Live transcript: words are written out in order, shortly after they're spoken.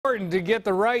important to get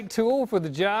the right tool for the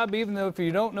job, even though if you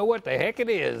don't know what the heck it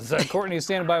is. Courtney is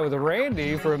standing by with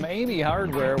Randy from Emigh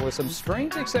Hardware with some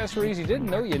strange accessories you didn't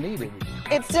know you needed.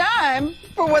 It's time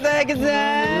for What the Heck Is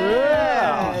That?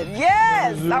 Yeah.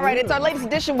 Yes. All right, it's our latest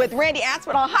edition with Randy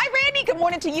Aspinall. Hi, Randy. Good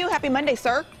morning to you. Happy Monday,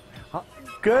 sir.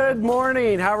 Good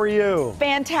morning. How are you?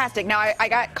 Fantastic. Now, I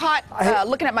got caught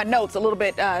looking at my notes a little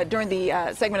bit during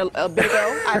the segment a bit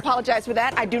ago. I apologize for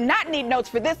that. I do not need notes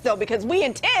for this, though, because we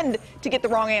intend to get the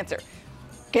wrong answer.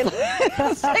 Okay,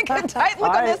 let's take a tight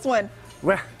look at this one.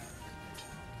 Well,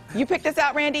 You picked this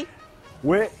out, Randy?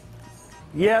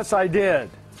 yes, I did.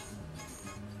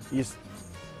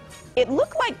 It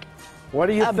looked like What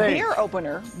do you a think? beer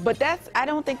opener, but I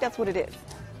don't think that's what it is.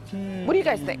 What do you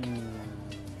guys think?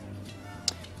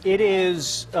 It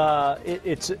is.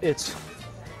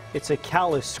 It's a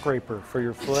callus scraper for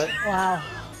your foot. Wow.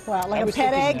 Wow, like I a was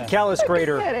pet thinking egg? Callus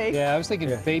grater. Headache. Yeah, I was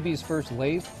thinking baby's first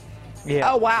lathe.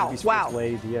 Yeah. Oh, wow, baby's wow. first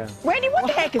lathe, yeah. Randy, what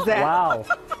the heck is that? Wow.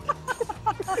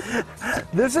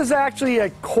 This is actually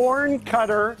a corn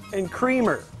cutter and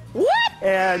creamer. What?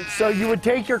 And so you would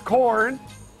take your corn,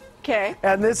 Okay.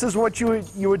 and this is what you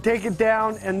would take it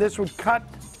down, and this would cut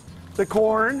the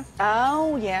corn,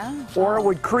 Oh, yeah. or it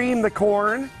would cream the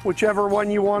corn, whichever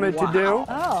one you wanted to do.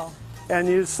 Oh. And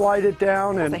you slide it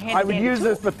down, and a handy I would dandy use tool.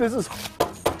 this, but this is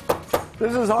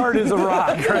hard as a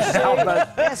rock right now, but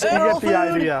you get the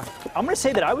idea. I'm going to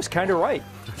say that I was kind of right.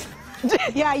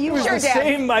 Yeah, you were. Sure, The Dad.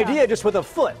 same idea, just with a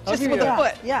foot. Just with a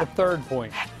foot. Yeah. The third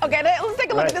point. Okay, let's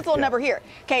take a look at Right, this little yeah. number here.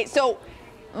 Okay, so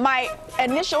my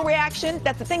initial reaction,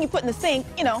 that's the thing you put in the sink,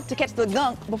 to catch the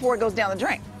gunk before it goes down the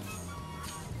drain.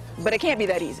 But it can't be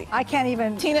that easy. I can't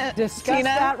even Tina, discuss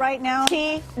that right now.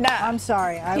 Tina. I'm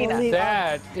sorry. I Tina. will leave.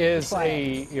 That is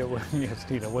quiet. yes,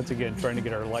 Tina, once again, trying to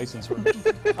get our license.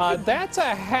 That's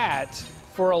a hat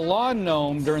for a lawn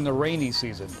gnome during the rainy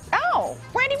season. Oh,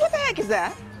 Randy, what the heck is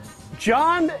that?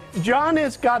 John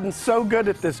has gotten so good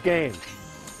at this game.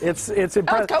 It's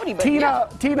impressive. Cody,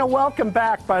 but Tina, welcome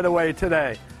back, by the way,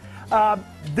 today.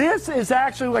 This is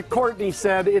actually what Courtney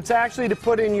said. It's actually to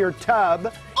put in your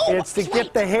tub. Oh, It's to that's get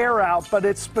right. the hair out, but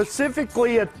it's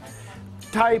specifically a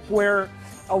type where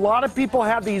a lot of people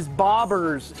have these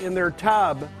bobbers in their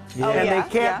tub, Oh, and yeah, they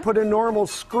can't put a normal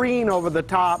screen over the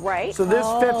top. Right. So this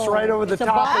fits right over the it's a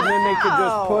top, and then they can just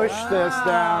bob. push this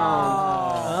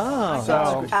down. Oh.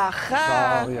 So,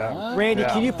 Aha. yeah. Randy,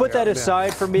 can you put that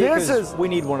aside for me? This 'Cause is- we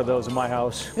need one of those in my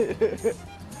house.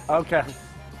 Okay.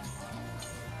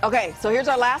 Okay, so here's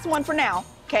our last one for now.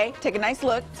 Okay, take a nice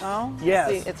look. Oh, Yes.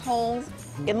 see, it's holes.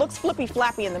 It looks flippy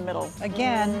flappy in the middle.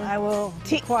 Again, I will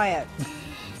be quiet.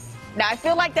 Now, I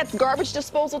feel like that's garbage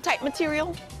disposal type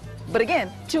material, but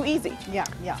again, too easy. Yeah,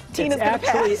 yeah. Tina's It's gonna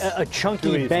actually pass. a Too chunky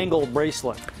easy. bangle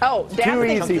bracelet. Oh, Dad Too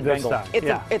thinks easy this Bengal. time.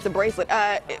 it's a bracelet.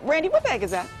 Randy, what the heck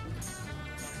is that?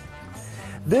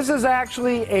 This is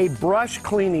actually a brush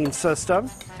cleaning system.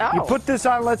 Oh. You put this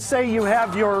on, let's say you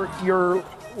have your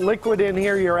liquid in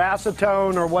here, your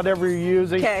acetone or whatever you're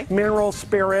using, Okay. mineral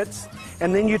spirits,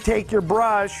 and then you take your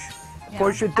brush,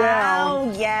 push it down,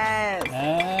 Oh, yes.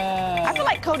 I feel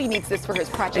like Cody needs this for his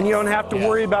project. and you don't have to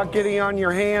worry about getting on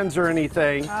your hands or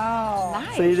anything. Oh.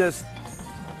 Nice. So you just...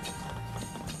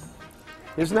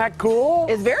 Isn't that cool?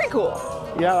 It's very cool.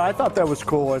 Yeah, I thought that was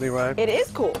cool anyway. It is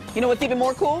cool. You know what's even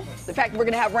more cool? The fact that we're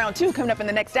going to have round 2 coming up in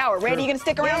the next hour. Randy, you going to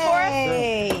stick around for us?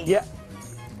 Yay. Yeah.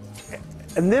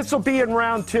 And this will be in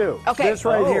round 2. Okay. This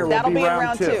right here will That'll be be in round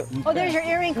round 2. 2. Oh, there's your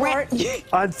earring, Court.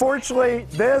 Unfortunately,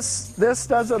 this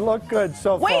doesn't look good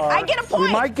so Wait, far. I get a point.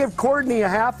 We might give Courtney a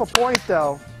half a point,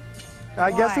 though.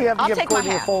 I guess we have to I'll give take my Courtney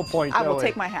a half. full point, I don't will we?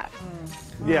 take my half.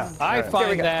 Yeah. I All right.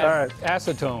 find go. that All right.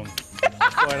 acetone,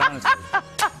 quite honestly.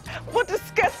 We'll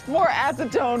discuss more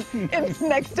acetone in the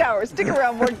next hour. Stick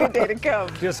around, more good day to come.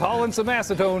 Just hauling some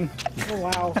acetone. Oh,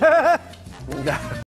 wow.